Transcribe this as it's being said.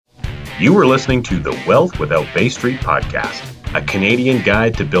You are listening to the Wealth Without Bay Street Podcast, a Canadian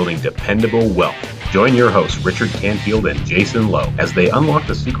guide to building dependable wealth. Join your hosts, Richard Canfield and Jason Lowe, as they unlock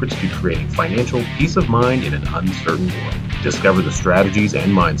the secrets to creating financial peace of mind in an uncertain world. Discover the strategies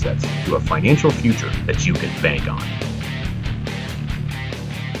and mindsets to a financial future that you can bank on.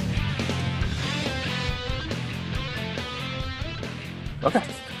 Okay.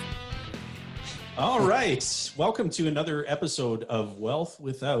 All right. Welcome to another episode of Wealth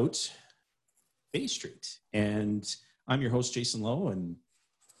Without Bay Street. And I'm your host, Jason Lowe.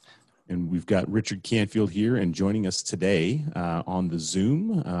 And we've got Richard Canfield here, and joining us today on the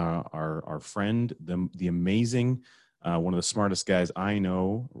Zoom, our friend, the amazing, one of the smartest guys I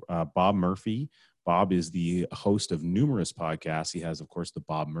know, Bob Murphy. Bob is the host of numerous podcasts. He has, of course, the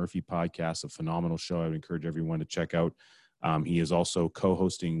Bob Murphy podcast, a phenomenal show I would encourage everyone to check out. He is also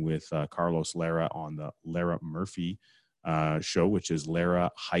co-hosting with Carlos Lara on the Lara Murphy show, which is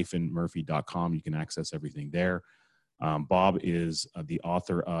lara-murphy.com. You can access everything there. Bob is the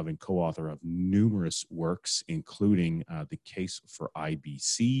author of and co-author of numerous works, including The Case for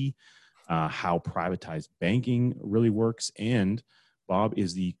IBC, How Privatized Banking Really Works, and Bob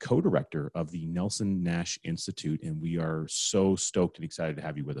is the co-director of the Nelson Nash Institute, and we are so stoked and excited to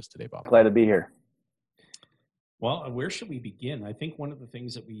have you with us today, Bob. Glad to be here. Well, where should we begin? I think one of the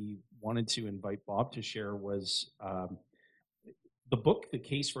things that we wanted to invite Bob to share was the book, The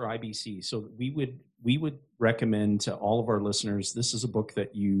Case for IBC. So we would recommend to all of our listeners, this is a book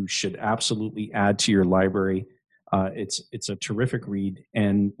that you should absolutely add to your library. It's a terrific read.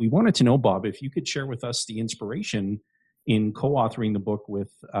 And we wanted to know, Bob, if you could share with us the inspiration in co-authoring the book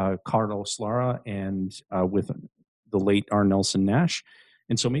with Carlos Lara and with the late R. Nelson Nash.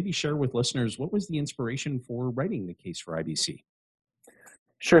 And so maybe share with listeners, what was the inspiration for writing The Case for IBC?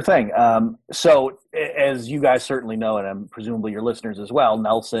 Sure thing. So as you guys certainly know, and presumably your listeners as well,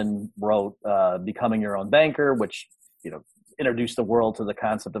 Nelson wrote Becoming Your Own Banker, which introduced the world to the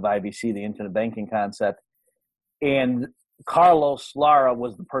concept of IBC, the infinite banking concept. And Carlos Lara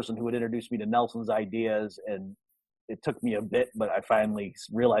was the person who had introduced me to Nelson's ideas. And it took me a bit, but I finally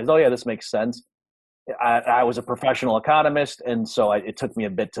realized, oh yeah, this makes sense. I was a professional economist, and so it took me a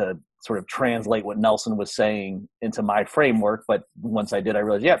bit to sort of translate what Nelson was saying into my framework. But once I did, I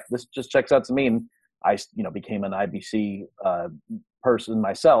realized, yeah, this just checks out to me. And I, became an IBC person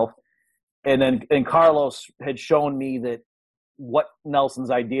myself. And then Carlos had shown me that what Nelson's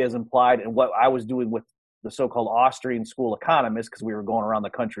ideas implied and what I was doing with the so-called Austrian school economists, because we were going around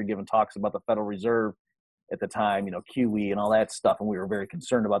the country giving talks about the Federal Reserve at the time, QE and all that stuff, and we were very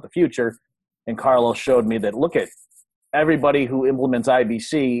concerned about the future. And Carlos showed me that, look at everybody who implements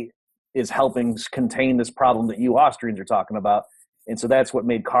IBC is helping contain this problem that you Austrians are talking about. And so that's what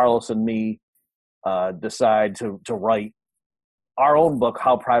made Carlos and me decide to write our own book,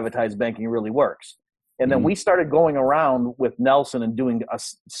 How Privatized Banking Really Works. And then we started going around with Nelson and doing a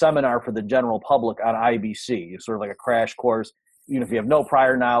seminar for the general public on IBC. It's sort of like a crash course. Even if you have no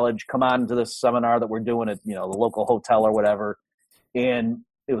prior knowledge, come on to this seminar that we're doing at the local hotel or whatever. And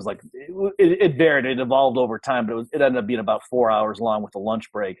it was like, it varied, it evolved over time, but it ended up being about 4 hours long with a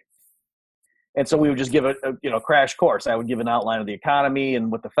lunch break. And so we would just give a crash course. I would give an outline of the economy and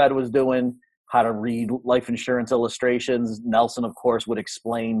what the Fed was doing, how to read life insurance illustrations. Nelson, of course, would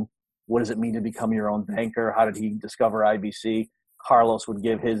explain, what does it mean to become your own banker? How did he discover IBC? Carlos would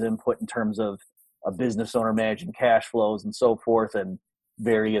give his input in terms of a business owner managing cash flows and so forth, and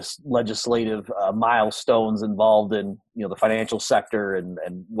various legislative milestones involved in the financial sector and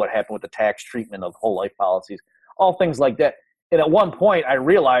what happened with the tax treatment of whole life policies, all things like that. And at one point I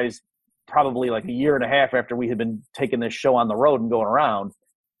realized, probably like a year and a half after we had been taking this show on the road and going around,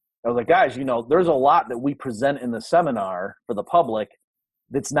 I was like, guys, there's a lot that we present in the seminar for the public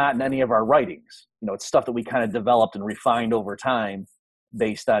that's not in any of our writings. It's stuff that we kind of developed and refined over time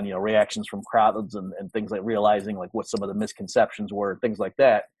based on, reactions from crowds and things, like realizing like what some of the misconceptions were, things like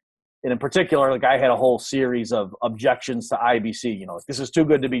that. And in particular, like I had a whole series of objections to IBC, this is too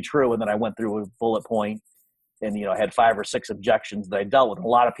good to be true. And then I went through a bullet point and, I had 5 or 6 objections that I dealt with. And a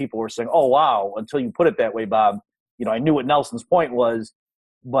lot of people were saying, oh, wow, until you put it that way, Bob, I knew what Nelson's point was,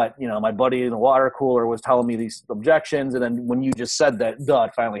 but, my buddy in the water cooler was telling me these objections. And then when you just said that,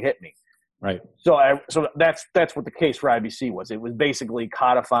 it finally hit me. Right. So that's what the case for IBC was. It was basically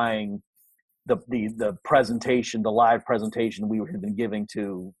codifying the presentation, the live presentation we had been giving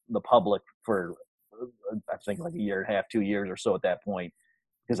to the public for, I think, like a year and a half, 2 years or so at that point,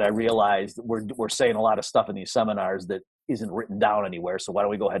 because I realized we're saying a lot of stuff in these seminars that isn't written down anywhere. So why don't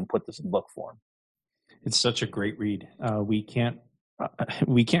we go ahead and put this in book form? It's such a great read. We can't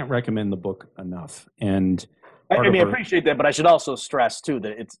recommend the book enough. And I mean, I appreciate that, but I should also stress too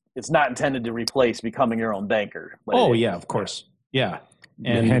that it's not intended to replace becoming your own banker. Oh yeah, of course, yeah.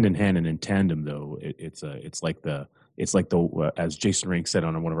 And hand in hand and in tandem, though, it's like the as Jason Rink said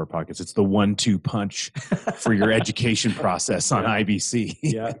on one of our podcasts, it's the 1-2 punch for your education process on IBC.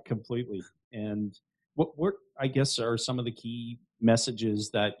 Yeah, completely. And what I guess are some of the key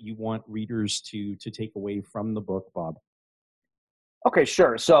messages that you want readers to take away from the book, Bob? Okay,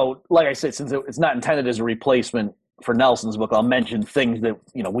 sure. So, like I said, since it's not intended as a replacement for Nelson's book, I'll mention things that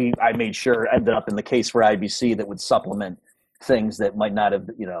I made sure ended up in the case for IBC that would supplement things that might not have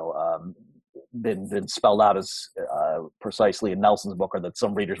been spelled out as precisely in Nelson's book, or that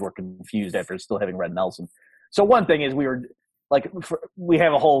some readers were confused after still having read Nelson. So one thing is we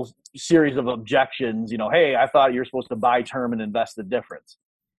have a whole series of objections. Hey, I thought you're supposed to buy term and invest the difference.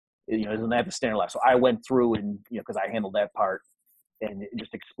 Isn't that the standard life? So I went through and because I handled that part and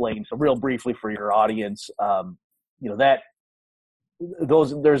just explained. So real briefly for your audience, there's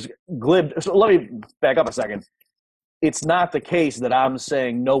glib. So let me back up a second. It's not the case that I'm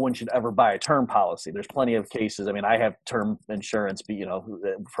saying no one should ever buy a term policy. There's plenty of cases. I mean, I have term insurance,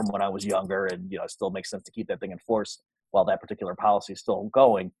 from when I was younger, and it still makes sense to keep that thing in force while that particular policy is still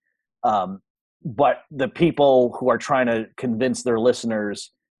going. But the people who are trying to convince their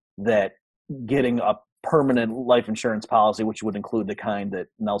listeners that getting a permanent life insurance policy, which would include the kind that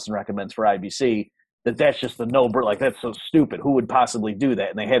Nelson recommends for IBC, that's just a no-brainer. Like, that's so stupid. Who would possibly do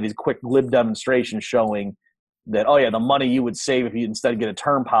that? And they have these quick glib demonstrations showing that, oh yeah, the money you would save if you instead get a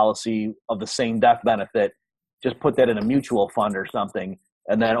term policy of the same death benefit, just put that in a mutual fund or something.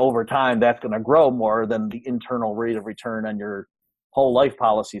 And then over time, that's going to grow more than the internal rate of return on your whole life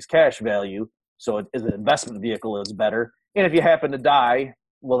policy's cash value. So as an investment vehicle is better. And if you happen to die,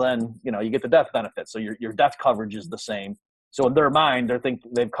 well then, you get the death benefit. So your death coverage is the same. So in their mind,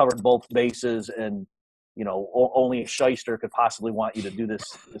 they've covered both bases, and, only a shyster could possibly want you to do this.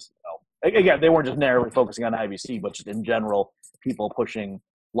 Again, they weren't just narrowly focusing on IBC, but just in general, people pushing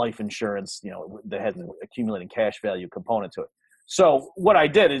life insurance, that has an accumulating cash value component to it. So what I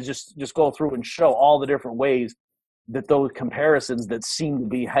did is just go through and show all the different ways that those comparisons that seem to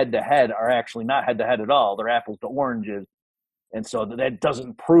be head-to-head are actually not head-to-head at all. They're apples to oranges. And so that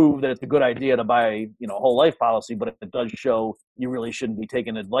doesn't prove that it's a good idea to buy, a whole life policy, but it does show you really shouldn't be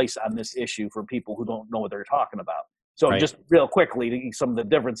taking advice on this issue from people who don't know what they're talking about. So right. Just real quickly, some of the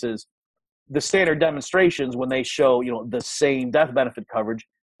differences. The standard demonstrations, when they show, the same death benefit coverage,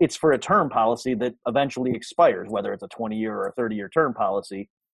 it's for a term policy that eventually expires, whether it's a 20-year or a 30-year term policy,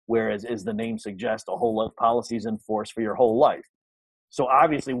 whereas, as the name suggests, a whole life policy is in force for your whole life. So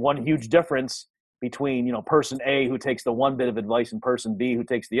obviously one huge difference between, person A who takes the one bit of advice and person B who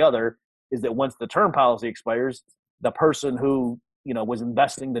takes the other is that once the term policy expires, the person who, was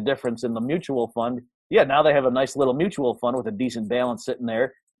investing the difference in the mutual fund, now they have a nice little mutual fund with a decent balance sitting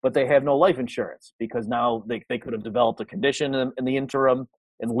there, but they have no life insurance because now they could have developed a condition in the interim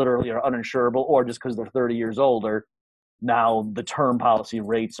and literally are uninsurable, or just because they're 30 years older, now the term policy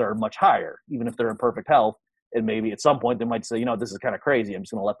rates are much higher, even if they're in perfect health. And maybe at some point they might say, this is kind of crazy. I'm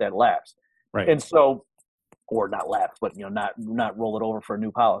just going to let that lapse. Right. And so, or not lapse, but, not roll it over for a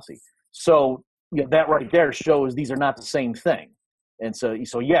new policy. So that right there shows these are not the same thing. And so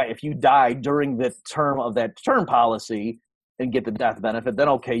if you die during the term of that term policy and get the death benefit, then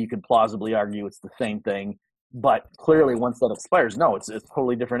okay, you could plausibly argue it's the same thing. But clearly once that expires, no, it's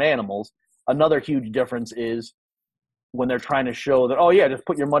totally different animals. Another huge difference is when they're trying to show that, just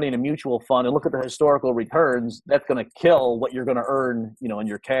put your money in a mutual fund and look at the historical returns, that's going to kill what you're going to earn, in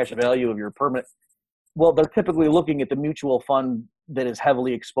your cash value of your permanent. Well, they're typically looking at the mutual fund that is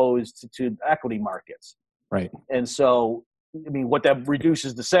heavily exposed to equity markets. Right. And so, what that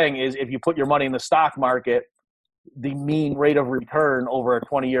reduces to saying is if you put your money in the stock market, the mean rate of return over a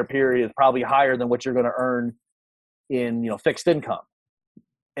 20-year period is probably higher than what you're going to earn in, fixed income.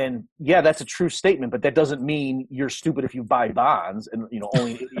 And that's a true statement, but that doesn't mean you're stupid if you buy bonds and,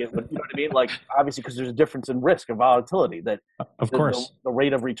 only, but you know what I mean? Like, obviously, because there's a difference in risk and volatility that of course the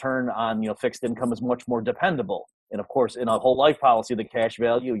rate of return on, fixed income is much more dependable. And of course, in a whole life policy, the cash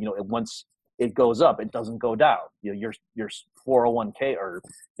value, once it goes up, it doesn't go down. Your 401k, or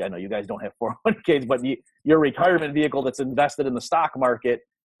I know you guys don't have 401ks, but your retirement vehicle that's invested in the stock market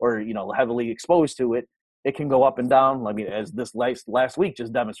or, heavily exposed to it, it can go up and down. I mean, as this last week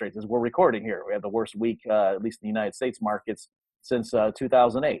just demonstrates, as we're recording here, we had the worst week, at least in the United States markets, since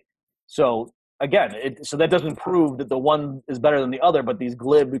 2008. So again, so that doesn't prove that the one is better than the other, but these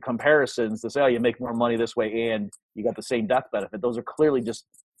glib comparisons to say, you make more money this way and you got the same death benefit, those are clearly just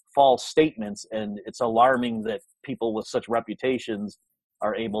false statements. And it's alarming that people with such reputations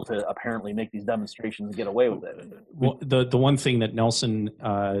are able to apparently make these demonstrations and get away with it. Well, the one thing that Nelson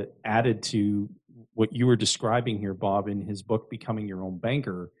added to what you were describing here, Bob, in his book, Becoming Your Own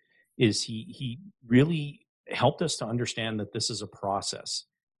Banker, is he really helped us to understand that this is a process.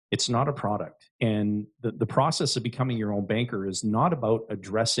 It's not a product. And the process of becoming your own banker is not about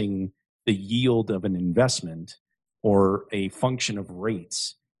addressing the yield of an investment or a function of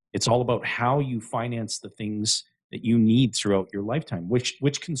rates. It's all about how you finance the things that you need throughout your lifetime,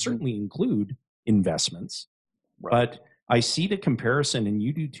 which can certainly include investments. Right. But I see the comparison, and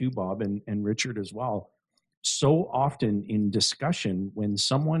you do too, Bob, and Richard as well. So often in discussion, when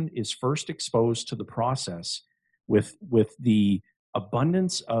someone is first exposed to the process with the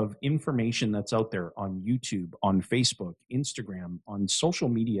abundance of information that's out there on YouTube, on Facebook, Instagram, on social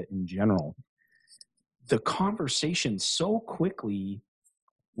media in general, the conversation so quickly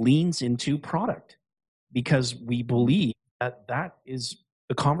leans into product because we believe that that is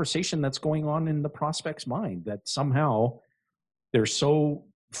the conversation that's going on in the prospect's mind, that somehow they're so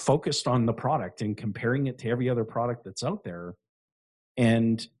focused on the product and comparing it to every other product that's out there.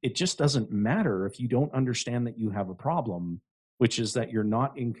 And it just doesn't matter if you don't understand that you have a problem, which is that you're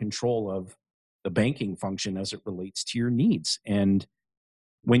not in control of the banking function as it relates to your needs. And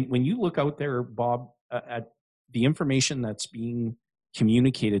when you look out there, Bob, at the information that's being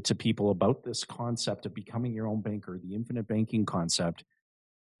communicated to people about this concept of becoming your own banker, the infinite banking concept,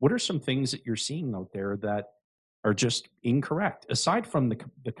 what are some things that you're seeing out there that are just incorrect, aside from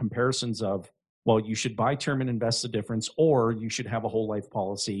the comparisons of, well, you should buy term and invest the difference, or you should have a whole life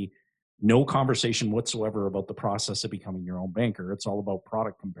policy? No conversation whatsoever about the process of becoming your own banker. It's all about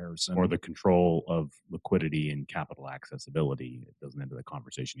product comparison. Or the control of liquidity and capital accessibility. It doesn't enter the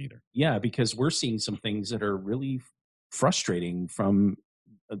conversation either. Yeah, because we're seeing some things that are really frustrating from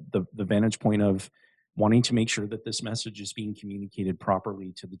the vantage point of wanting to make sure that this message is being communicated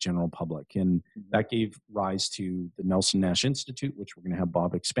properly to the general public. And that gave rise to the Nelson Nash Institute, which we're going to have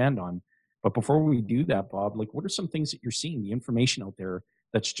Bob expand on. But before we do that, Bob, like, what are some things that you're seeing, the information out there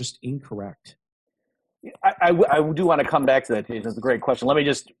that's just incorrect? I do want to come back to that, Jason. It's a great question. Let me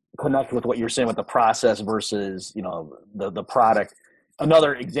just connect with what you're saying with the process versus, the product.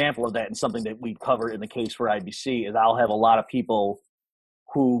 Another example of that, and something that we cover in the case for IBC, is I'll have a lot of people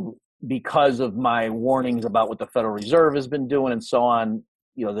who, because of my warnings about what the Federal Reserve has been doing and so on,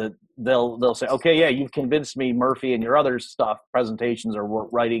 they'll say, okay, yeah, you've convinced me, Murphy, and your other stuff, presentations or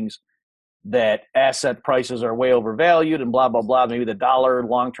writings, that asset prices are way overvalued and blah, blah, blah. Maybe the dollar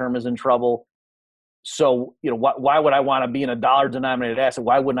long-term is in trouble. So, why would I want to be in a dollar-denominated asset?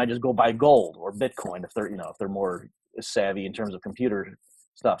 Why wouldn't I just go buy gold or Bitcoin if they're more savvy in terms of computer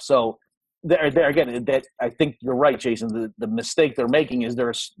stuff? So there again, that I think you're right, Jason. The mistake they're making is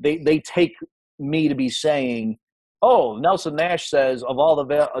they take me to be saying, oh, Nelson Nash says of all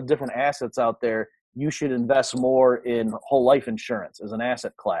the different assets out there, you should invest more in whole life insurance as an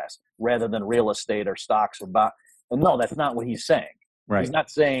asset class rather than real estate or stocks or bonds. And no, that's not what he's saying. Right. He's not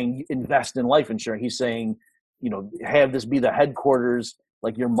saying invest in life insurance. He's saying, have this be the headquarters,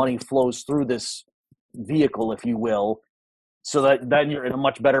 like your money flows through this vehicle, if you will, so that then you're in a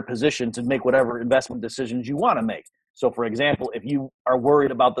much better position to make whatever investment decisions you want to make. So, for example, if you are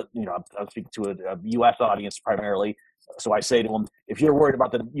worried about I'm speaking to a U.S. audience primarily, so I say to them, if you're worried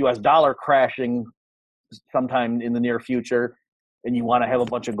about the U.S. dollar crashing sometime in the near future and you want to have a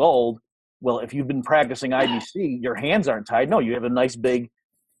bunch of gold, well, if you've been practicing IBC, your hands aren't tied. No, you have a nice big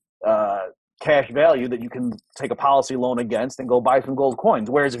cash value that you can take a policy loan against and go buy some gold coins.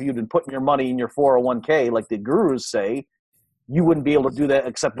 Whereas if you've been putting your money in your 401k, like the gurus say, you wouldn't be able to do that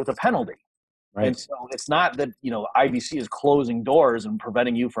except with a penalty. Right. And so it's not that, IBC is closing doors and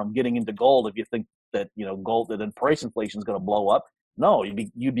preventing you from getting into gold if you think that, gold, that then price inflation is going to blow up. No,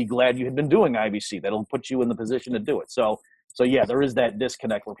 you'd be glad you had been doing IBC. That'll put you in the position to do it. So yeah, there is that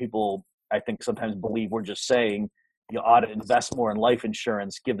disconnect where people, I think, sometimes believe we're just saying you ought to invest more in life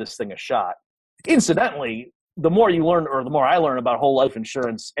insurance, give this thing a shot. Incidentally, the more you learn, or the more I learn about whole life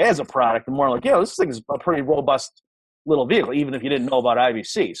insurance as a product, the more I'm like, this thing is a pretty robust little vehicle, even if you didn't know about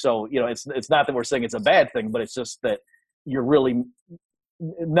IBC. So, it's not that we're saying it's a bad thing, but it's just that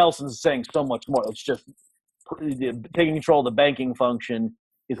Nelson's saying so much more. It's just taking control of the banking function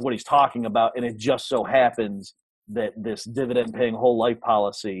is what he's talking about. And it just so happens that this dividend paying whole life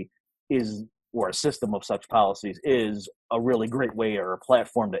policy or a system of such policies is a really great way or a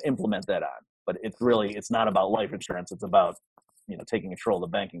platform to implement that on. But it's not about life insurance. It's about, taking control of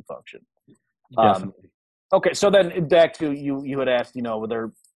the banking function. Definitely. Okay. So then back to you had asked, were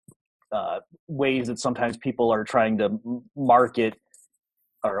there ways that sometimes people are trying to market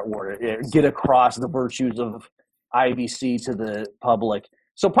or get across the virtues of IBC to the public.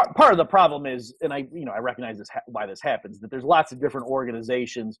 So part of the problem is, and I recognize this why this happens, that there's lots of different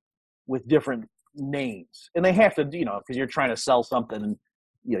organizations with different names, and they have to, because you're trying to sell something, and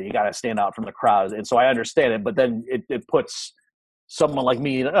you got to stand out from the crowd. And so I understand it, but then it puts someone like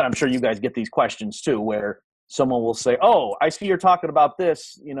me, and I'm sure you guys get these questions too, where someone will say, "Oh, I see you're talking about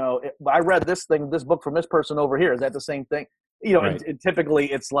this. I read this book from this person over here. Is that the same thing?" Right.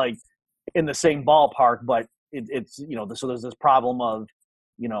 Typically it's like in the same ballpark, but it's so there's this problem of,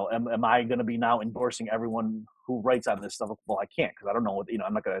 am I going to be now endorsing everyone who writes on this stuff? Well, I can't, because I don't know what,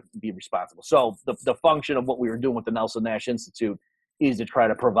 I'm not going to be responsible. So the function of what we were doing with the Nelson Nash Institute is to try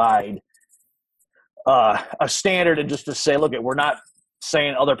to provide a standard, and just to say, look, we're not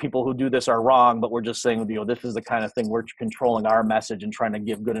saying other people who do this are wrong, but we're just saying, this is the kind of thing we're controlling our message and trying to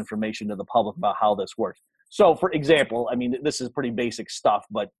give good information to the public about how this works. So, for example, this is pretty basic stuff,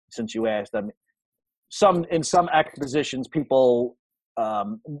 but since you asked, in some expositions, people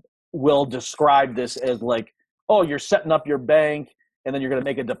will describe this as like, oh, you're setting up your bank, and then you're going to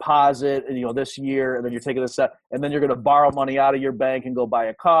make a deposit, and this year, and then you're taking this up, and then you're going to borrow money out of your bank and go buy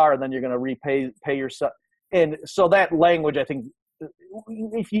a car, and then you're going to pay yourself. And so that language, I think,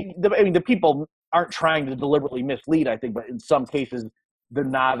 the people aren't trying to deliberately mislead, I think, but in some cases, the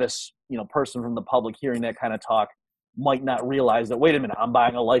novice, person from the public hearing that kind of talk might not realize that, wait a minute, I'm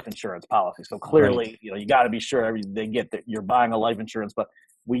buying a life insurance policy. So clearly, right. You got to be sure they get that you're buying a life insurance, but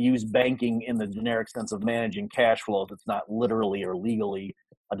we use banking in the generic sense of managing cash flows. It's not literally or legally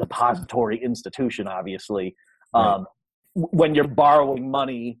a depository institution, obviously. Right. When you're borrowing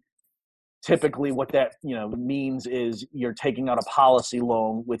money, typically what that means is you're taking out a policy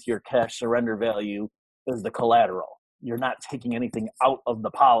loan with your cash surrender value as the collateral. You're not taking anything out of the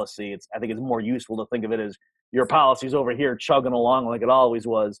policy. I think it's more useful to think of it as your policy's over here chugging along like it always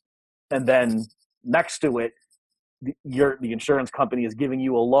was, and then next to it, the insurance company is giving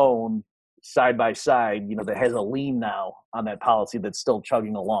you a loan side by side, that has a lien now on that policy that's still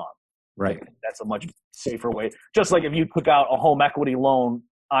chugging along. Right. That's a much safer way. Just like if you took out a home equity loan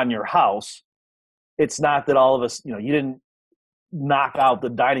on your house, it's not that all of us, you didn't knock out the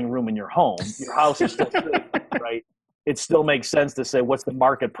dining room in your home. Your house is still sitting, right? It still makes sense to say, what's the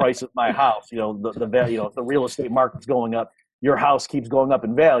market price of my house? The value, if the real estate market's going up, your house keeps going up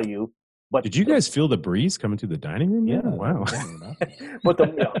in value. But did you guys feel the breeze coming through the dining room? Yeah. Wow. But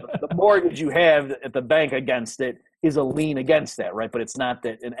the mortgage you have at the bank against it is a lien against that, right? But it's not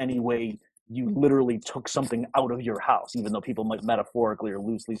that in any way you literally took something out of your house, even though people might metaphorically or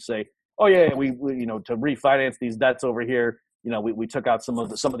loosely say, oh yeah, we to refinance these debts over here, we took out some of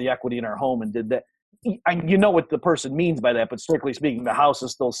the equity in our home and did that. You know what the person means by that, but strictly speaking, the house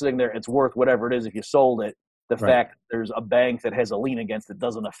is still sitting there. It's worth whatever it is if you sold it. The fact that there's a bank that has a lien against it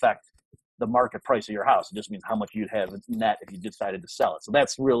doesn't affect the market price of your house. It just means how much you'd have net if you decided to sell it. So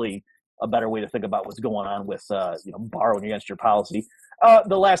that's really a better way to think about what's going on with borrowing against your policy.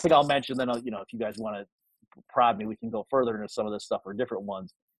 The last thing I'll mention, then if you guys want to prod me, we can go further into some of this stuff or different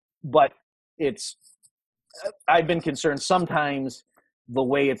ones. But I've been concerned sometimes the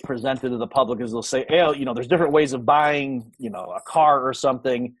way it's presented to the public is they'll say, there's different ways of buying, a car or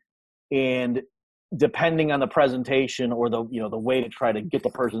something, and depending on the presentation or the way to try to get the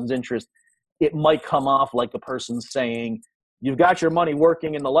person's interest, it might come off like the person's saying, you've got your money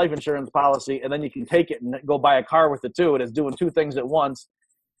working in the life insurance policy, and then you can take it and go buy a car with it too. And it's doing two things at once.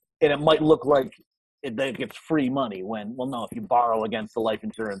 And it might look like it gets free money when, well, no, if you borrow against the life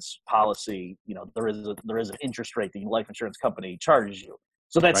insurance policy, there is an interest rate the life insurance company charges you.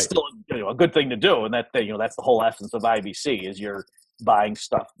 So that's still a good thing to do. And that's the whole essence of IBC is you're buying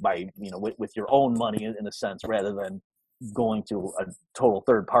stuff by, with your own money in a sense, rather than going to a total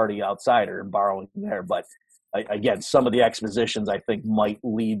third party outsider and borrowing there. But again, some of the expositions I think might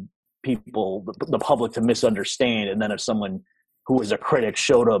lead people, the public, to misunderstand. And then if someone who is a critic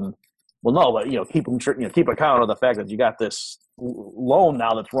showed them, well, no, but keep account of the fact that you got this loan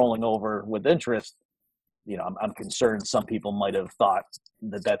now that's rolling over with interest. I'm concerned some people might have thought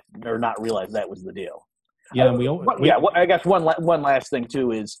that or not realize that was the deal. Yeah, I guess one last thing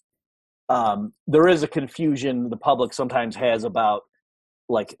too is there is a confusion the public sometimes has about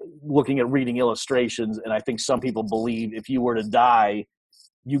like looking at reading illustrations, and I think some people believe if you were to die,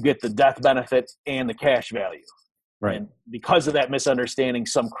 you get the death benefit and the cash value. Right. And because of that misunderstanding,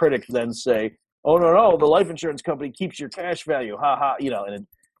 some critics then say, "Oh no, the life insurance company keeps your cash value." Ha ha, And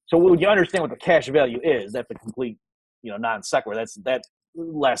so when you understand what the cash value is, that's a complete, non sequitur. That's that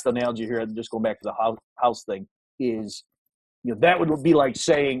last analogy here. Just going back to the house thing is, that would be like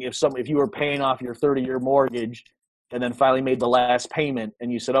saying if you were paying off your 30-year mortgage and then finally made the last payment,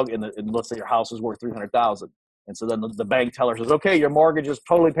 and you said, "Okay," and let's say your house is worth $300,000, And so then the bank teller says, okay, your mortgage is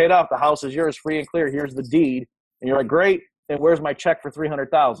totally paid off. The house is yours, free and clear. Here's the deed. And you're like, great. And where's my check for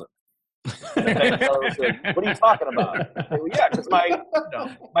 $300,000? The bank teller was like, what are you talking about? Well, yeah, because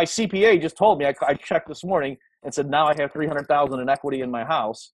my CPA just told me, I checked this morning and said, now I have $300,000 in equity in my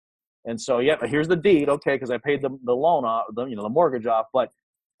house. And so, yeah, here's the deed. Okay, because I paid the loan off, the mortgage off, but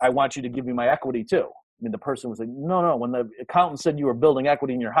I want you to give me my equity too. I mean, the person was like, no. When the accountant said you were building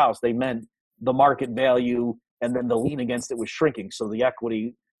equity in your house, they meant the market value, and then the lien against it was shrinking. So the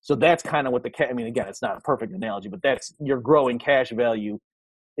equity, so that's kind of what I mean, again, it's not a perfect analogy, but that's your growing cash value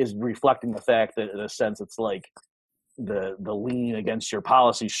is reflecting the fact that in a sense, it's like the lien against your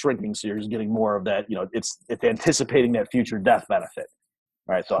policy shrinking. So you're just getting more of that, it's anticipating that future death benefit.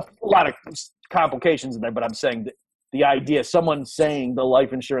 All right. So a lot of complications in there, but I'm saying that the idea, someone saying the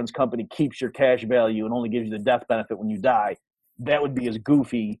life insurance company keeps your cash value and only gives you the death benefit when you die, that would be as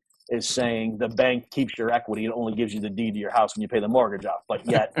goofy as saying the bank keeps your equity and only gives you the deed to your house when you pay the mortgage off. But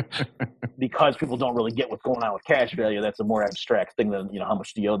yet, because people don't really get what's going on with cash value, that's a more abstract thing than, how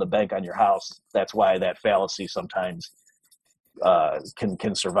much do you owe the bank on your house. That's why that fallacy sometimes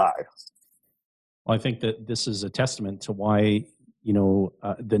can survive. Well, I think that this is a testament to why,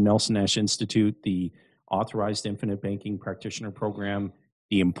 the Nelson Nash Institute, the Authorized Infinite Banking Practitioner Program,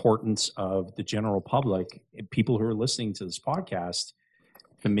 the importance of the general public, people who are listening to this podcast,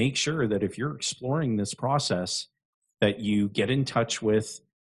 to make sure that if you're exploring this process, that you get in touch with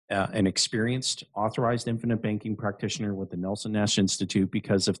an experienced authorized infinite banking practitioner with the Nelson Nash Institute,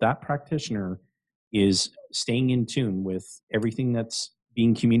 because if that practitioner is staying in tune with everything that's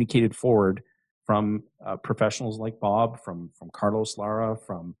being communicated forward from professionals like Bob, from Carlos Lara,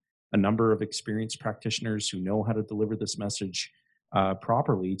 from a number of experienced practitioners who know how to deliver this message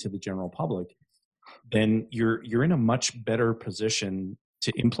properly to the general public, then you're in a much better position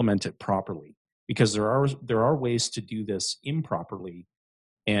to implement it properly. Because there are ways to do this improperly,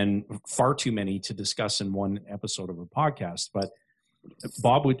 and far too many to discuss in one episode of a podcast. But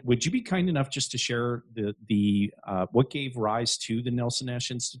Bob, would you be kind enough just to share the what gave rise to the Nelson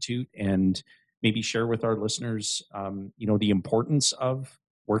Nash Institute, and maybe share with our listeners, the importance of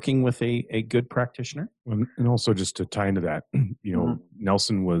working with a good practitioner? And also just to tie into that,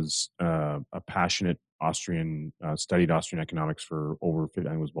 Nelson was a passionate Austrian, studied Austrian economics for over, I think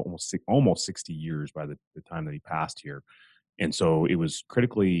it was almost 60 years by the time that he passed here. And so it was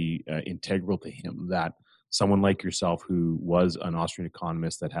critically integral to him that someone like yourself, who was an Austrian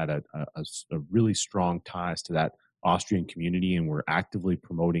economist that had a really strong ties to that Austrian community and were actively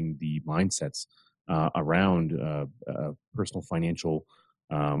promoting the mindsets around personal financial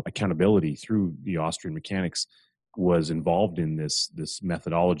accountability through the Austrian mechanics, was involved in this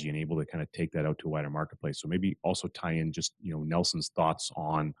methodology and able to kind of take that out to a wider marketplace. So maybe also tie in just, Nelson's thoughts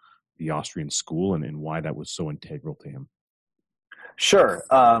on the Austrian school and why that was so integral to him. Sure.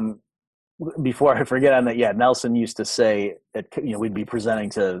 Before I forget on that, Nelson used to say that, we'd be presenting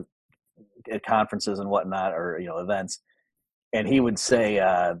at conferences and whatnot, or, events. And he would say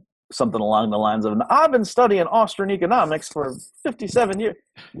something along the lines of, I've been studying Austrian economics for 57 years,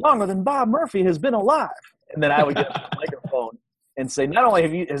 longer than Bob Murphy has been alive. And then I would get on the microphone and say, not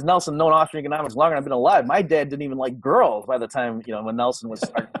only has Nelson known Austrian economics longer than I've been alive, my dad didn't even like girls by the time, when Nelson was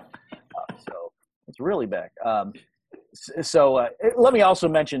starting. So it's really back. So let me also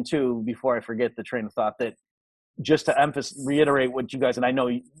mention too, before I forget the train of thought, that just to reiterate what you guys, and I know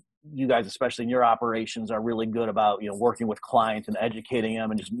you guys, especially in your operations, are really good about, working with clients and educating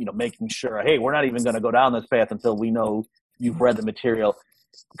them and just, making sure, hey, we're not even going to go down this path until we know you've read the material.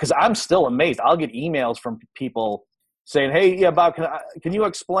 Because I'm still amazed. I'll get emails from people saying, hey, yeah, Bob, can you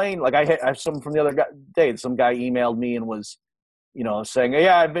explain? Like I have some from the other day, some guy emailed me and was, saying,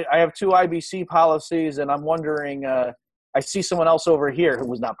 yeah, I have 2 IBC policies and I'm wondering, I see someone else over here who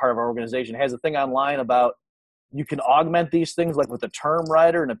was not part of our organization has a thing online about you can augment these things like with a term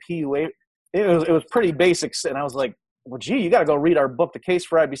writer and a PUA. It was pretty basic. And I was like, well, gee, you got to go read our book, The Case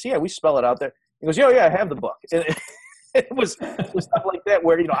for IBC. Yeah, we spell it out there. He goes, yeah, I have the book. And it was stuff like that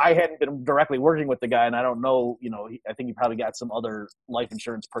where, I hadn't been directly working with the guy, and I don't know, I think he probably got some other life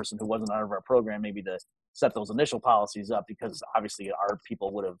insurance person who wasn't out of our program maybe to set those initial policies up, because obviously our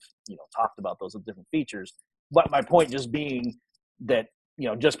people would have, talked about those different features. But my point just being that,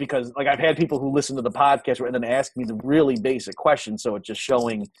 just because, like, I've had people who listen to the podcast and then ask me the really basic questions, so it's just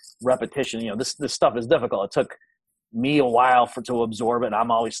showing repetition. This stuff is difficult. It took me a while to absorb it, and I'm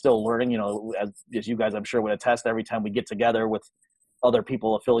always still learning, as you guys I'm sure would attest. Every time we get together with other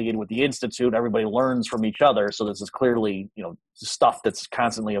people affiliated with the Institute, everybody learns from each other. So this is clearly, stuff that's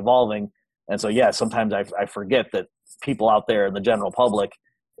constantly evolving. And so, sometimes I forget that people out there in the general public,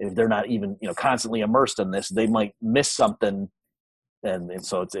 if they're not even, constantly immersed in this, they might miss something. And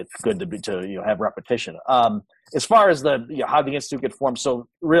so it's good to have repetition. As far as how the institute get formed, so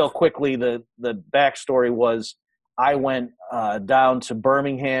real quickly, the backstory was I went down to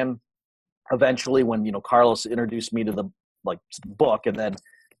Birmingham eventually when Carlos introduced me to the book, and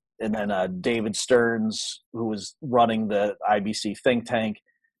then David Stearns, who was running the IBC think tank,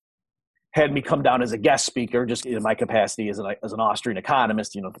 had me come down as a guest speaker, just in my capacity as an Austrian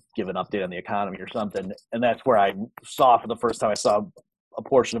economist, give an update on the economy or something. And that's where I saw for the first time, I saw a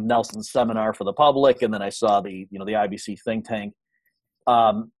portion of Nelson's seminar for the public. And then I saw the IBC think tank.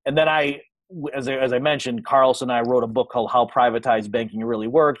 And then as I mentioned, Carlos and I wrote a book called How Privatized Banking Really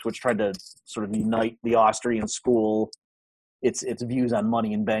Works, which tried to sort of unite the Austrian school, its views on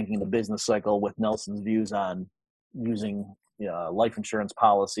money and banking, the business cycle, with Nelson's views on using life insurance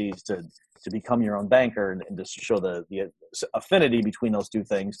policies to become your own banker, and just to show the affinity between those two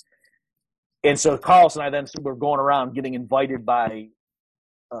things. And so Carlos and I then were going around getting invited by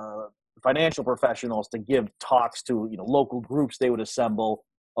financial professionals to give talks to local groups they would assemble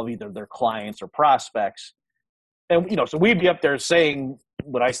of either their clients or prospects. And so we'd be up there saying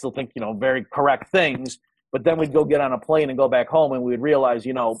what I still think very correct things, but then we'd go get on a plane and go back home, and we'd realize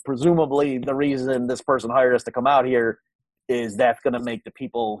presumably the reason this person hired us to come out here is that's going to make the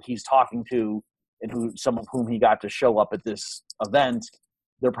people he's talking to and some of whom he got to show up at this event,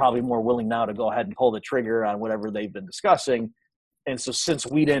 they're probably more willing now to go ahead and pull the trigger on whatever they've been discussing. And so since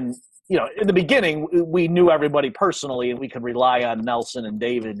we didn't, in the beginning, we knew everybody personally, and we could rely on Nelson and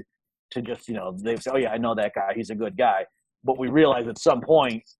David to just, they'd say, oh yeah, I know that guy, he's a good guy. But we realized at some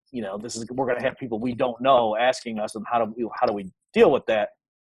point, we're going to have people we don't know asking us, and how do we deal with that?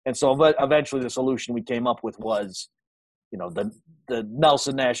 And so eventually the solution we came up with was, the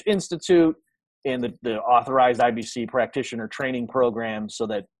Nelson Nash Institute and the authorized IBC practitioner training program, so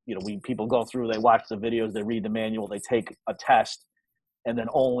that people go through, they watch the videos, they read the manual, they take a test, and then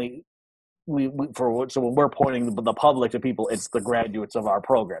only so when we're pointing the public to people, it's the graduates of our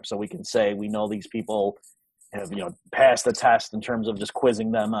program, so we can say we know these people have passed the test in terms of just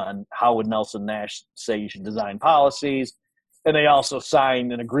quizzing them on how would Nelson Nash say you should design policies, and they also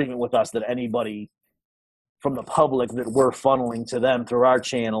signed an agreement with us that anybody from the public that we're funneling to them through our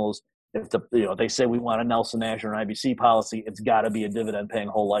channels, if they say we want a Nelson Nash or an IBC policy, it's got to be a dividend-paying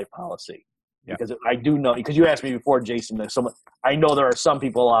whole life policy. Yeah. Because I do know, because you asked me before, Jason, I know there are some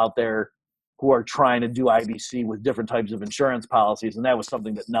people out there who are trying to do IBC with different types of insurance policies, and that was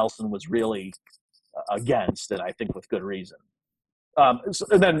something that Nelson was really against, and I think with good reason. And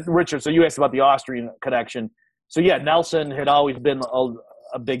then, Richard, so you asked about the Austrian connection. So yeah, Nelson had always been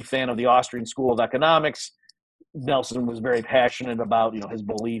a big fan of the Austrian School of Economics. Nelson was very passionate about his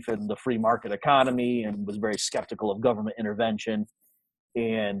belief in the free market economy, and was very skeptical of government intervention,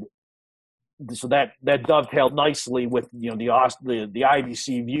 and so that dovetailed nicely with the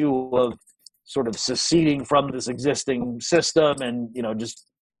IBC view of sort of seceding from this existing system and just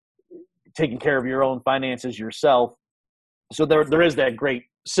taking care of your own finances yourself. So there is that great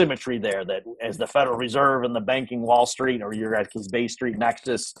symmetry there, that as the Federal Reserve and the banking Wall Street, or your Bay Street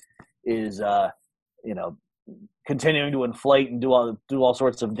nexus, is continuing to inflate and do all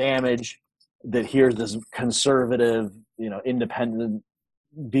sorts of damage, that here's this conservative, independent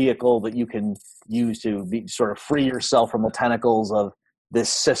vehicle that you can use to sort of free yourself from the tentacles of this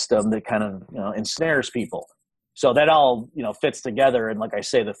system that kind of ensnares people. So that all fits together. And like I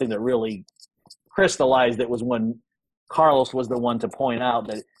say, the thing that really crystallized it was when Carlos was the one to point out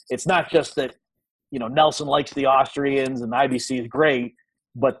that it's not just that Nelson likes the Austrians and the IBC is great,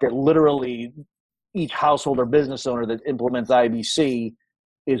 but that literally each household or business owner that implements IBC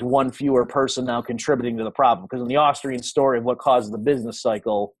is one fewer person now contributing to the problem. Because in the Austrian story of what causes the business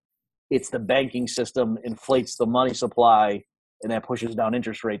cycle, it's the banking system inflates the money supply, and that pushes down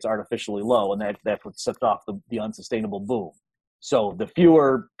interest rates artificially low, and that's what sets off the unsustainable boom. So the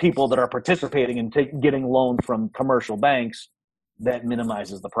fewer people that are participating in getting loans from commercial banks, that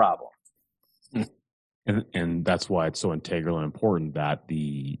minimizes the problem. And that's why it's so integral and important that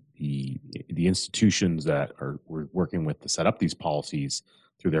the institutions that we're working with to set up these policies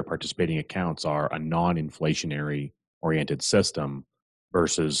through their participating accounts are a non-inflationary oriented system,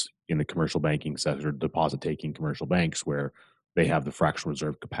 versus in the commercial banking sector, deposit taking commercial banks, where they have the fractional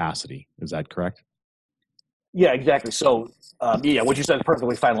reserve capacity. Is that correct? Yeah, exactly. So, what you said is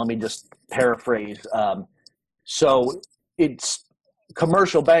perfectly fine. Let me just paraphrase. So it's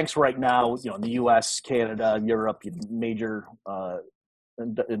commercial banks right now, in the U.S., Canada, Europe, major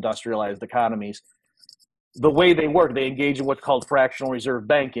industrialized economies, the way they work, they engage in what's called fractional reserve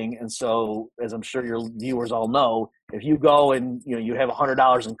banking. And so, as I'm sure your viewers all know, if you go and you have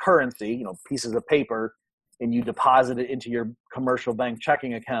 $100 in currency, pieces of paper, and you deposit it into your commercial bank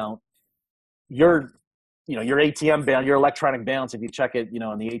checking account, your ATM balance, your electronic balance, if you check it,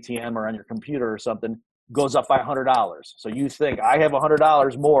 on the ATM or on your computer or something, goes up by $100. So you think, I have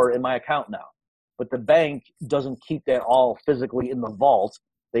 $100 more in my account now. But the bank doesn't keep that all physically in the vault.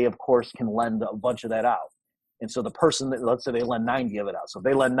 They, of course, can lend a bunch of that out. And so the person that, let's say they lend 90 of it out. So if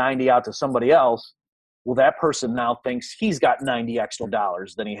they lend 90 out to somebody else, well, that person now thinks he's got 90 extra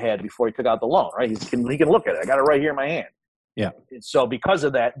dollars than he had before he took out the loan, right? He can look at it. I got it right here in my hand. Yeah. And so because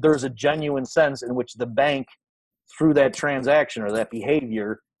of that, there's a genuine sense in which the bank, through that transaction or that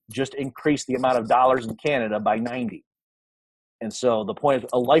behavior, just increased the amount of dollars in Canada by 90. And so the point is,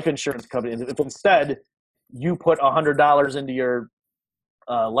 a life insurance company, if instead you put $100 into your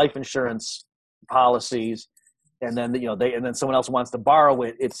life insurance policies, and then and then someone else wants to borrow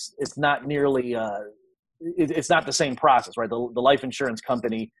it, it's not nearly it's not the same process, right? The life insurance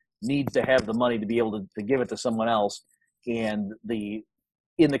company needs to have the money to be able to give it to someone else, and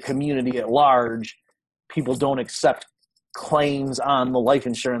in the community at large, people don't accept claims on the life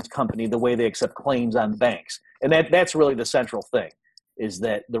insurance company the way they accept claims on banks. And that's really the central thing, is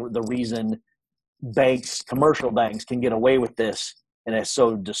that the reason banks, commercial banks, can get away with this and it's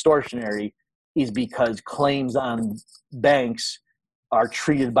so distortionary is because claims on banks are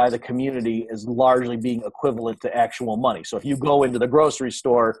treated by the community as largely being equivalent to actual money. So if you go into the grocery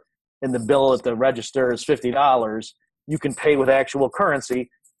store and the bill at the register is $50, you can pay with actual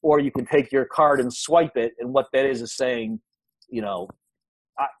currency, or you can take your card and swipe it. And what that is saying,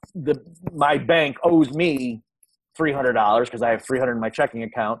 my bank owes me $300 because I have $300 in my checking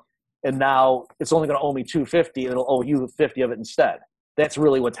account, and now it's only going to owe me $250, and it'll owe you $50 of it instead. That's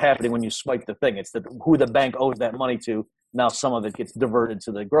really what's happening when you swipe the thing. It's who the bank owes that money to. Now some of it gets diverted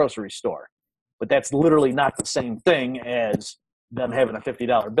to the grocery store. But that's literally not the same thing as them having a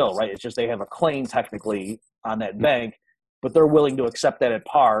 $50 bill, right? It's just they have a claim technically on that bank, but they're willing to accept that at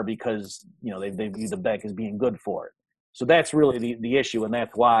par because they view the bank as being good for it. So that's really the issue, and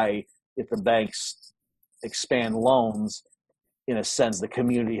that's why if the banks expand loans, in a sense, the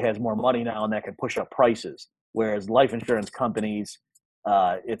community has more money now, and that can push up prices. Whereas life insurance companies,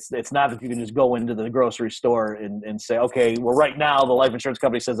 it's not that you can just go into the grocery store and say, okay, well, right now the life insurance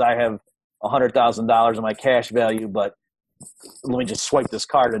company says I have $100,000 in my cash value, but let me just swipe this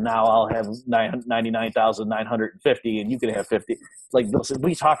card and now I'll have $99,950 and you can have 50. Like, they'll say, what are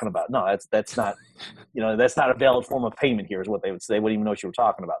you talking about? No, that's not, that's not a valid form of payment here, is what they would say. They wouldn't even know what you were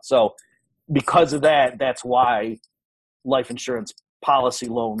talking about. So because of that, that's why life insurance policy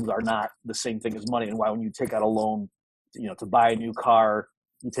loans are not the same thing as money, and why when you take out a loan, to buy a new car,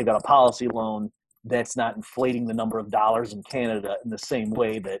 you take out a policy loan, that's not inflating the number of dollars in Canada in the same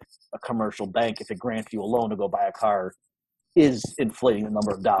way that a commercial bank, if it grants you a loan to go buy a car, is inflating the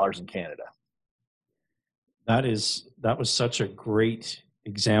number of dollars in Canada. That was such a great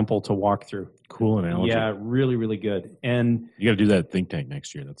example to walk through. Cool analogy. Yeah, really, really good. And you got to do that think tank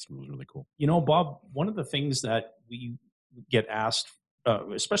next year. That's really cool. Bob, one of the things that we get asked,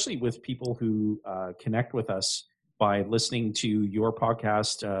 especially with people who connect with us by listening to your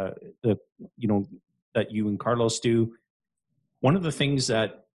podcast, that you and Carlos do, one of the things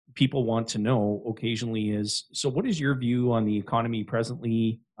that people want to know occasionally is, so what is your view on the economy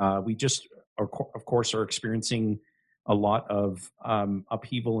presently? We just, of course, are experiencing a lot of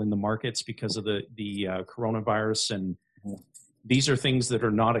upheaval in the markets because of the coronavirus, and these are things that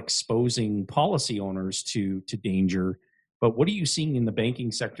are not exposing policy owners to danger. But what are you seeing in the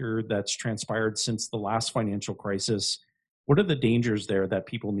banking sector that's transpired since the last financial crisis? What are the dangers there that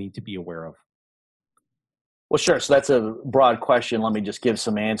people need to be aware of? Well, sure. So that's a broad question. Let me just give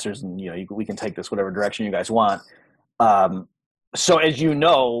some answers, and we can take this whatever direction you guys want. So as you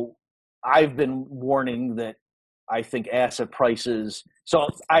know, I've been warning that I think asset prices. So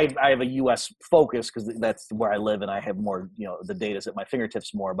I have a U.S. focus because that's where I live, and I have more, the data's at my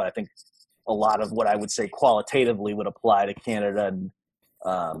fingertips more. But I think a lot of what I would say qualitatively would apply to Canada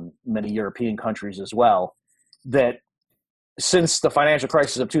and many European countries as well. That since the financial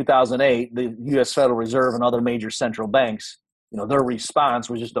crisis of 2008, the U.S. Federal Reserve and other major central banks, their response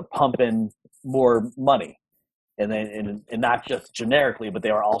was just to pump in more money. And not just generically, but they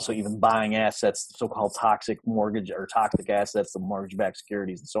are also even buying assets, so-called toxic mortgage or toxic assets, the mortgage-backed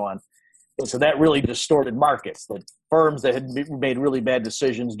securities and so on. And so that really distorted markets. The firms that had made really bad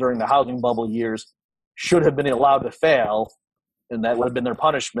decisions during the housing bubble years should have been allowed to fail, and that would have been their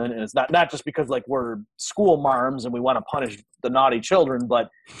punishment. And it's not just because we're school marms and we want to punish the naughty children, but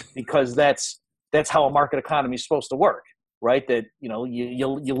because that's that's how a market economy is supposed to work, right? That,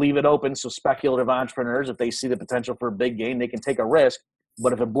 you leave it open so speculative entrepreneurs, if they see the potential for a big gain, they can take a risk.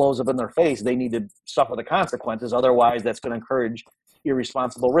 But if it blows up in their face, they need to suffer the consequences. Otherwise, that's going to encourage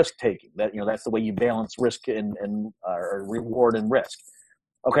irresponsible risk taking. That's the way you balance risk and or reward and risk.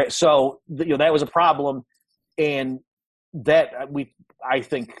 Okay, so that was a problem, and that I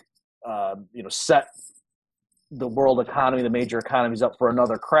think set the world economy, the major economies, up for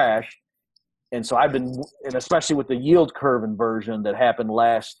another crash. And so and especially with the yield curve inversion that happened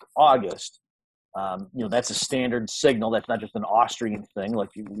last August, that's a standard signal. That's not just an Austrian thing. Like,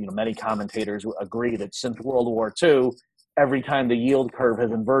 many commentators agree that since World War II, every time the yield curve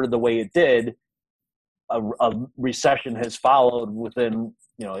has inverted the way it did, a recession has followed within,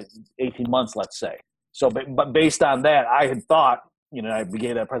 18 months, let's say. So, but based on that, I had thought, I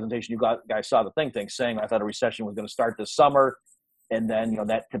gave that presentation, you guys saw the thing saying I thought a recession was going to start this summer. And then,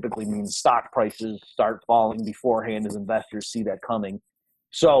 that typically means stock prices start falling beforehand as investors see that coming.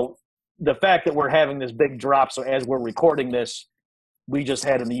 So the fact that we're having this big drop, so as we're recording this, we just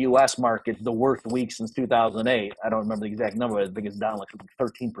had in the U.S. market the worst week since 2008. I don't remember the exact number. I think it's down like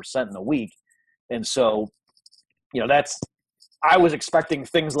 13% in a week. And so, I was expecting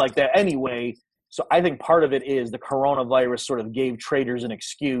things like that anyway. So I think part of it is the coronavirus sort of gave traders an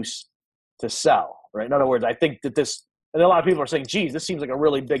excuse to sell, right? In other words, I think that and a lot of people are saying, geez, this seems like a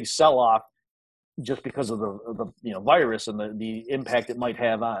really big sell-off just because of the virus and the impact it might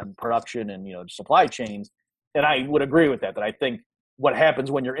have on production and, supply chains. And I would agree with that I think what happens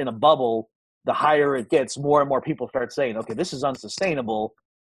when you're in a bubble, the higher it gets, more and more people start saying, okay, this is unsustainable.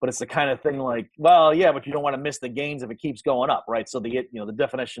 But it's the kind of thing like, well, yeah, but you don't want to miss the gains if it keeps going up, right? So the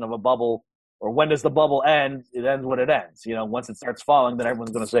definition of a bubble, or when does the bubble end? It ends when it ends. Once it starts falling, then everyone's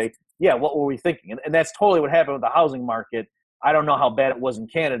going to say, yeah, what were we thinking? And that's totally what happened with the housing market. I don't know how bad it was in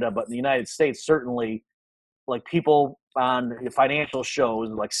Canada, but in the United States, certainly, like people on financial shows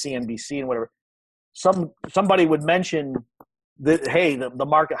like CNBC and whatever, somebody would mention that, hey,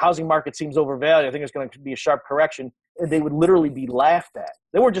 the housing market seems overvalued. I think it's going to be a sharp correction. And they would literally be laughed at.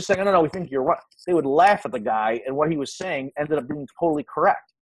 They were just saying, no, we think you're right. They would laugh at the guy, and what he was saying ended up being totally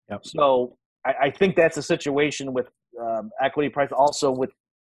correct. Yep. So I think that's a situation with equity price, also with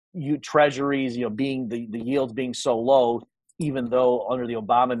treasuries, being the yields being so low, even though under the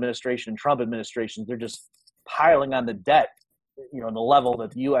Obama administration and Trump administrations, they're just piling on the debt, on the level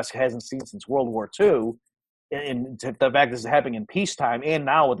that the U.S. hasn't seen since World War II. And the fact this is happening in peacetime and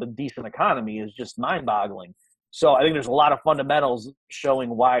now with a decent economy is just mind-boggling. So I think there's a lot of fundamentals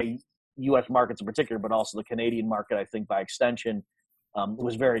showing why U.S. markets in particular, but also the Canadian market, I think by extension,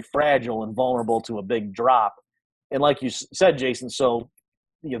 was very fragile and vulnerable to a big drop. And like you said, Jason, so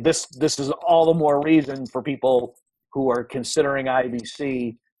this is all the more reason for people who are considering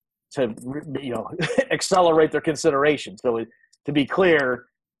IBC to accelerate their consideration. So to be clear,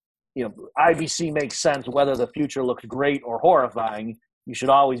 IBC makes sense whether the future looks great or horrifying. You should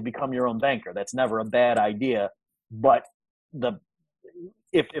always become your own banker. That's never a bad idea. But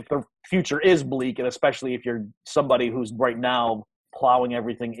if the future is bleak, and especially if you're somebody who's right now plowing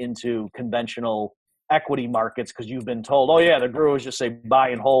everything into conventional equity markets because you've been told, oh yeah, the gurus just say buy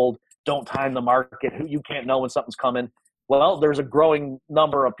and hold, don't time the market, you can't know when something's coming. Well, there's a growing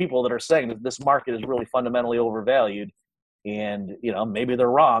number of people that are saying that this market is really fundamentally overvalued. And, maybe they're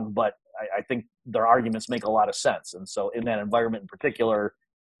wrong, but I think their arguments make a lot of sense. And so in that environment in particular,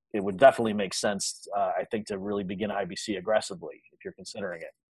 it would definitely make sense, I think, to really begin IBC aggressively if you're considering it.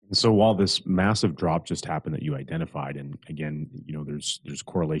 So while this massive drop just happened that you identified, and again, there's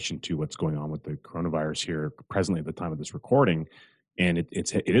correlation to what's going on with the coronavirus here presently at the time of this recording, and it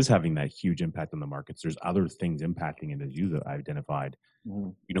is having that huge impact on the markets. There's other things impacting it, as you identified.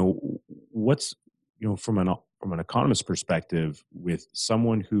 Mm-hmm. What's from an economist perspective, with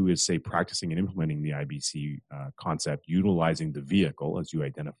someone who is, say, practicing and implementing the IBC concept, utilizing the vehicle, as you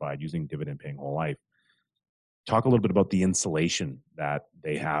identified, using dividend-paying whole life, talk a little bit about the insulation that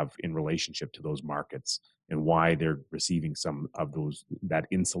they have in relationship to those markets and why they're receiving some of that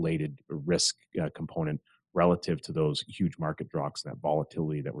insulated risk component relative to those huge market drops and that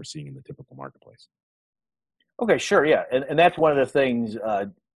volatility that we're seeing in the typical marketplace. Okay, sure, yeah. And that's one of the things, I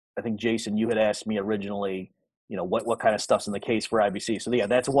think, Jason, you had asked me originally, what kind of stuff's in the case for IBC. So yeah,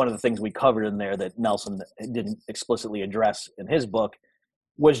 that's one of the things we covered in there that Nelson didn't explicitly address in his book,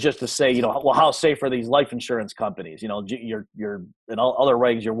 was just to say, well, how safe are these life insurance companies? You're in all other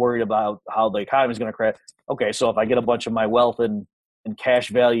regs, you're worried about how the economy is going to crash. Okay, so if I get a bunch of my wealth in cash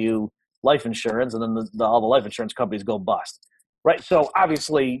value life insurance, and then all the life insurance companies go bust, right? So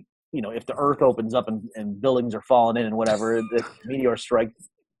obviously, if the earth opens up and buildings are falling in and whatever, if meteor strike,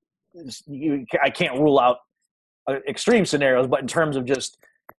 I can't rule out extreme scenarios, but in terms of just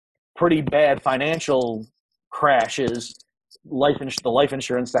pretty bad financial crashes, the life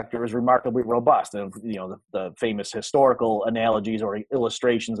insurance sector is remarkably robust. And the famous historical analogies or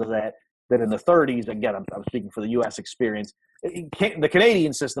illustrations of that in the 30s, again, I'm speaking for the U.S. experience. The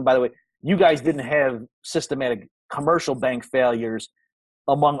Canadian system, by the way, you guys didn't have systematic commercial bank failures,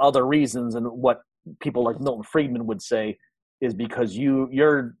 among other reasons, and what people like Milton Friedman would say is because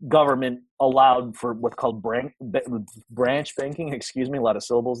your government allowed for what's called branch banking, a lot of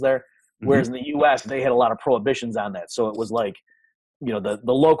syllables there, whereas in the U.S. they had a lot of prohibitions on that. So it was like, the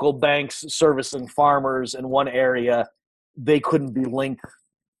local banks servicing farmers in one area, they couldn't be linked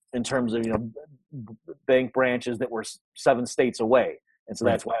in terms of, bank branches that were 7 states away. And so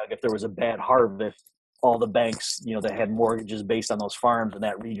that's why, like, if there was a bad harvest, all the banks, that had mortgages based on those farms in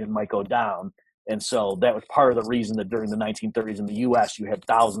that region might go down. And so that was part of the reason that during the 1930s in the U.S. you had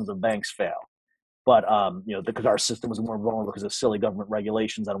thousands of banks fail. But, because our system was more vulnerable because of silly government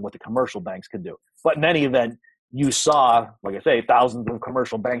regulations on what the commercial banks could do. But in any event, you saw, like I say, thousands of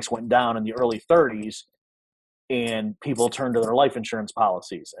commercial banks went down in the early 30s, and people turned to their life insurance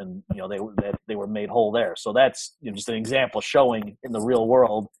policies, and they were made whole there. So that's just an example showing in the real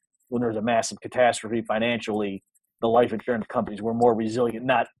world, when there's a massive catastrophe financially, the life insurance companies were more resilient,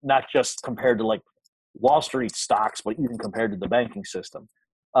 not just compared to like Wall Street stocks, but even compared to the banking system.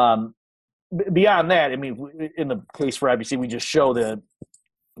 Beyond that, I mean, in the case for IBC, we just show the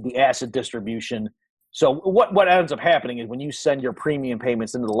asset distribution. So what ends up happening is when you send your premium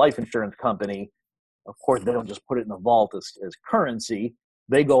payments into the life insurance company, of course, they don't just put it in the vault as currency.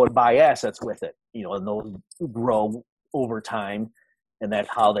 They go and buy assets with it, and those grow over time. And that's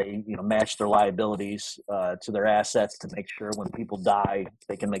how they, match their liabilities to their assets to make sure when people die,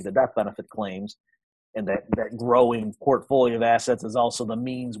 they can make the death benefit claims. And that growing portfolio of assets is also the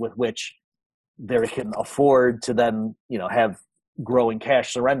means with which they can afford to then, have growing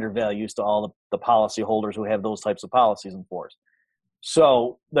cash surrender values to all the policyholders who have those types of policies in force.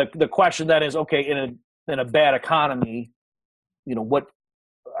 So the question then is, okay, in a bad economy, what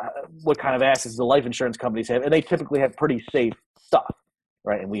kind of assets do life insurance companies have? And they typically have pretty safe stuff,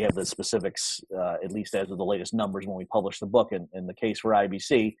 right? And we have the specifics, at least as of the latest numbers when we published the book in the case for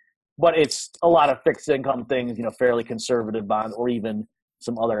IBC. But it's a lot of fixed income things, fairly conservative bonds, or even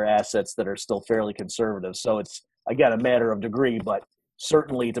some other assets that are still fairly conservative. So it's, again, a matter of degree, but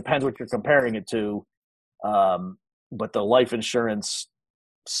certainly it depends what you're comparing it to. But the life insurance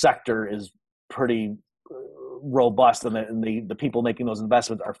sector is pretty robust, and the people making those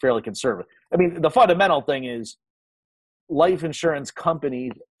investments are fairly conservative. I mean, the fundamental thing is life insurance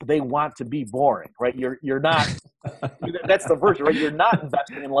companies, they want to be boring, right? You're not that's the virtue, right? You're not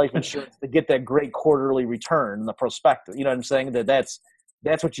investing in life insurance to get that great quarterly return in the prospective. You know what I'm saying? That's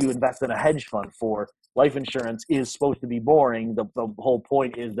what you invest in a hedge fund for. Life insurance is supposed to be boring. The whole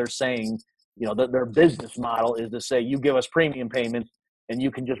point is they're saying, their business model is to say, you give us premium payments and you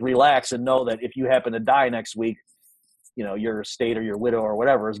can just relax and know that if you happen to die next week, your estate or your widow or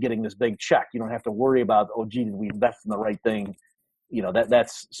whatever is getting this big check. You don't have to worry about, oh, gee, did we invest in the right thing?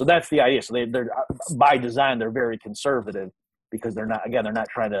 That's the idea. So they're by design, they're very conservative because they're not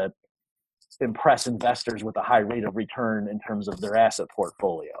trying to impress investors with a high rate of return in terms of their asset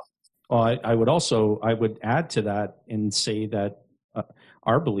portfolio. Well, I would add to that and say that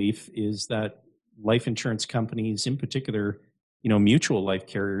our belief is that life insurance companies, in particular, mutual life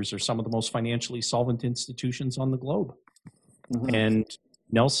carriers, are some of the most financially solvent institutions on the globe. Mm-hmm. And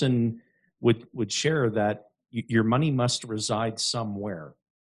Nelson would share that your money must reside somewhere.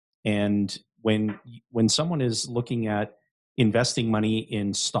 And when someone is looking at investing money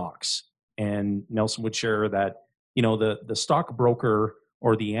in stocks, and Nelson would share that, the stockbroker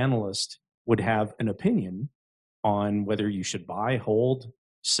or the analyst would have an opinion on whether you should buy, hold,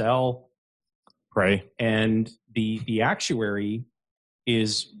 sell, pray. And the actuary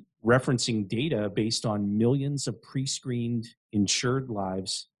is referencing data based on millions of pre-screened insured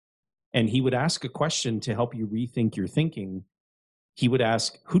lives. And he would ask a question to help you rethink your thinking. He would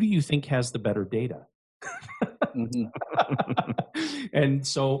ask, who do you think has the better data? Mm-hmm. And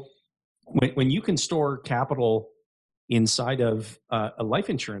so when you can store capital inside of a life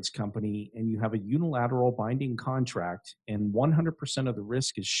insurance company and you have a unilateral binding contract and 100% of the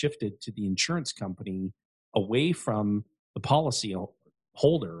risk is shifted to the insurance company away from the policy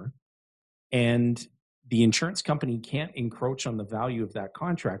holder, and the insurance company can't encroach on the value of that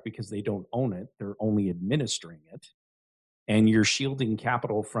contract because they don't own it, they're only administering it, and you're shielding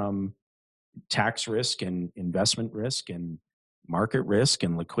capital from tax risk and investment risk and market risk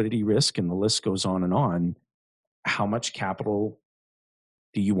and liquidity risk, and the list goes on and on. How much capital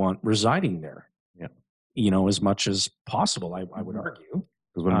do you want residing there? Yeah. As much as possible, I would argue.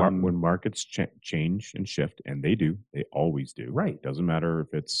 Because when markets change and shift, and they always do. Right. It doesn't matter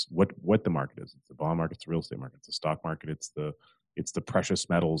if it's what the market is. It's the bond market, it's the real estate market, it's the stock market, it's the precious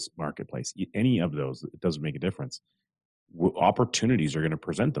metals marketplace. Any of those, it doesn't make a difference. Opportunities are going to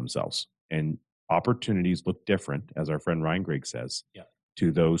present themselves, and opportunities look different, as our friend Ryan Grigg says,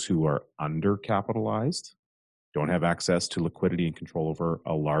 to those who are undercapitalized, don't have access to liquidity and control over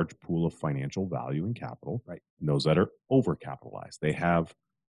a large pool of financial value and capital, right? And those that are overcapitalized, they have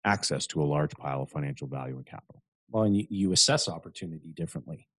access to a large pile of financial value and capital. Well, and you assess opportunity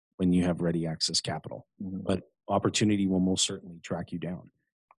differently when you have ready access capital, but opportunity will most certainly track you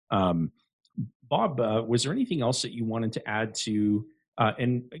down. Bob, was there anything else that you wanted to add to?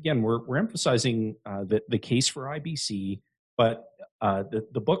 And again, we're emphasizing the case for IBC, but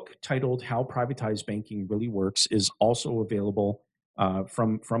the book titled "How Privatized Banking Really Works" is also available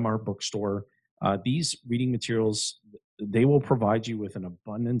from our bookstore. These reading materials, they will provide you with an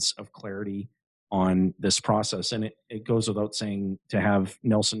abundance of clarity on this process. And it goes without saying, to have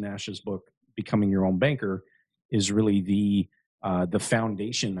Nelson Nash's book, Becoming Your Own Banker, is really the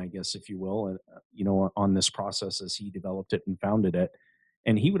foundation, I guess, if you will, on this process as he developed it and founded it.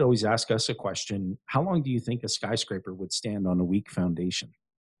 And he would always ask us a question: how long do you think a skyscraper would stand on a weak foundation?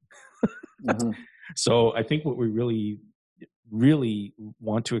 So I think what we really, really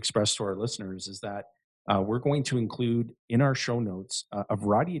want to express to our listeners is that we're going to include in our show notes a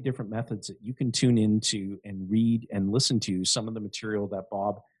variety of different methods that you can tune into and read and listen to some of the material that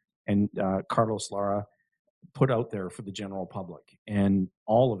Bob and Carlos Lara put out there for the general public. And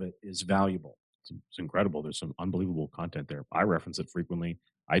all of it is valuable. It's incredible. There's some unbelievable content there. I reference it frequently.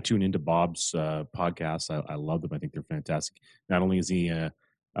 I tune into Bob's podcasts. I love them. I think they're fantastic. Not only is he a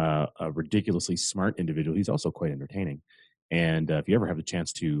ridiculously smart individual, he's also quite entertaining. And if you ever have the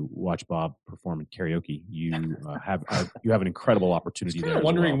chance to watch Bob perform in karaoke, you have an incredible opportunity there. I'm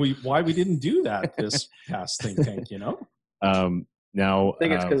wondering why we didn't do that this past think tank. Now, I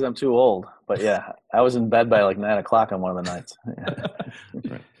think it's because I'm too old. But yeah, I was in bed by like 9 o'clock on one of the nights.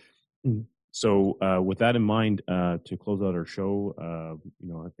 Right. So with that in mind, to close out our show,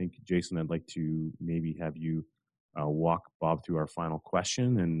 I think, Jason, I'd like to maybe have you walk Bob through our final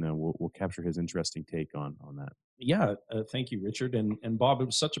question, and we'll capture his interesting take on that. Yeah, thank you, Richard. And Bob, it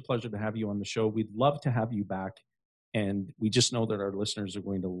was such a pleasure to have you on the show. We'd love to have you back, and we just know that our listeners are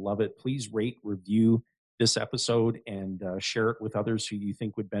going to love it. Please rate, review this episode, and share it with others who you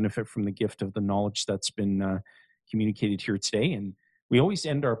think would benefit from the gift of the knowledge that's been communicated here today. And we always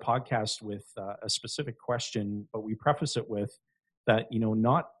end our podcast with a specific question, but we preface it with that,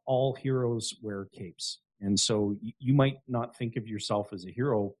 not all heroes wear capes. And so you might not think of yourself as a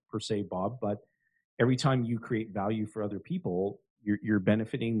hero per se, Bob, but every time you create value for other people, you're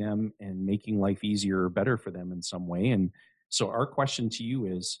benefiting them and making life easier or better for them in some way. And so our question to you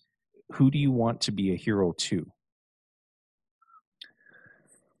is, who do you want to be a hero to?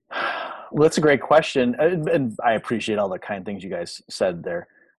 Well, that's a great question, and I appreciate all the kind things you guys said there.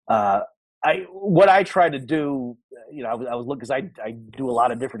 What I try to do, I was looking, because I do a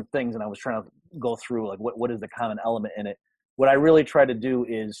lot of different things, and I was trying to go through like what is the common element in it. What I really try to do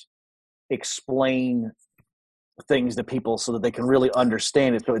is explain things to people so that they can really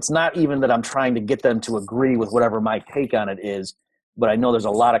understand it. So it's not even that I'm trying to get them to agree with whatever my take on it is, but I know there's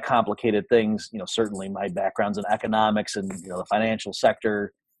a lot of complicated things. certainly my background's in economics and the financial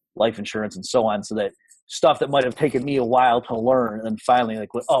sector, life insurance, and so on. So that stuff that might have taken me a while to learn, and then finally,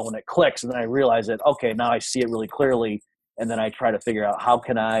 when it clicks, and then I realize that, okay, now I see it really clearly, and then I try to figure out how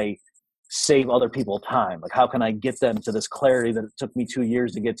can I save other people time? Like, how can I get them to this clarity that it took me 2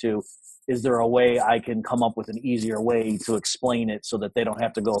 years to get to? Is there a way I can come up with an easier way to explain it so that they don't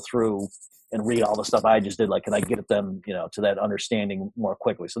have to go through and read all the stuff I just did? Like, can I get them, to that understanding more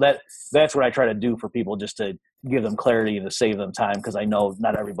quickly? So that's what I try to do for people, just to give them clarity and to save them time, because I know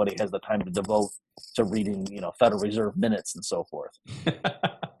not everybody has the time to devote to reading, Federal Reserve minutes and so forth.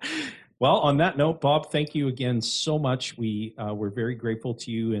 Well, on that note, Bob, thank you again so much. We're very grateful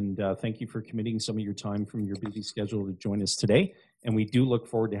to you, and thank you for committing some of your time from your busy schedule to join us today. And we do look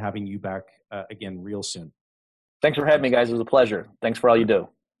forward to having you back again real soon. Thanks for having me, guys. It was a pleasure. Thanks for all you do.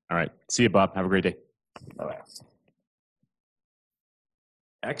 All right. See you, Bob. Have a great day. Bye-bye.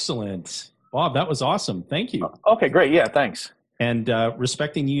 Excellent. Bob, that was awesome. Thank you. Okay, great. Yeah, thanks. And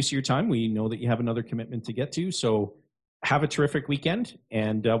respecting the use of your time, we know that you have another commitment to get to. So have a terrific weekend,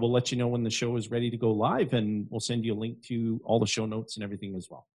 and we'll let you know when the show is ready to go live, and we'll send you a link to all the show notes and everything as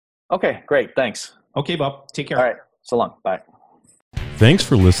well. Okay, great. Thanks. Okay, Bob. Take care. All right. So long. Bye. Thanks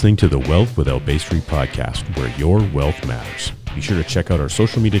for listening to the Wealth Without Bay Street podcast, where your wealth matters. Be sure to check out our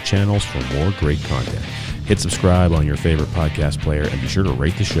social media channels for more great content. Hit subscribe on your favorite podcast player and be sure to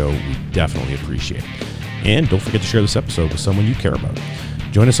rate the show. We definitely appreciate it. And don't forget to share this episode with someone you care about.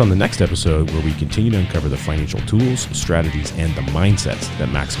 Join us on the next episode where we continue to uncover the financial tools, strategies, and the mindsets that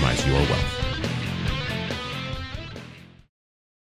maximize your wealth.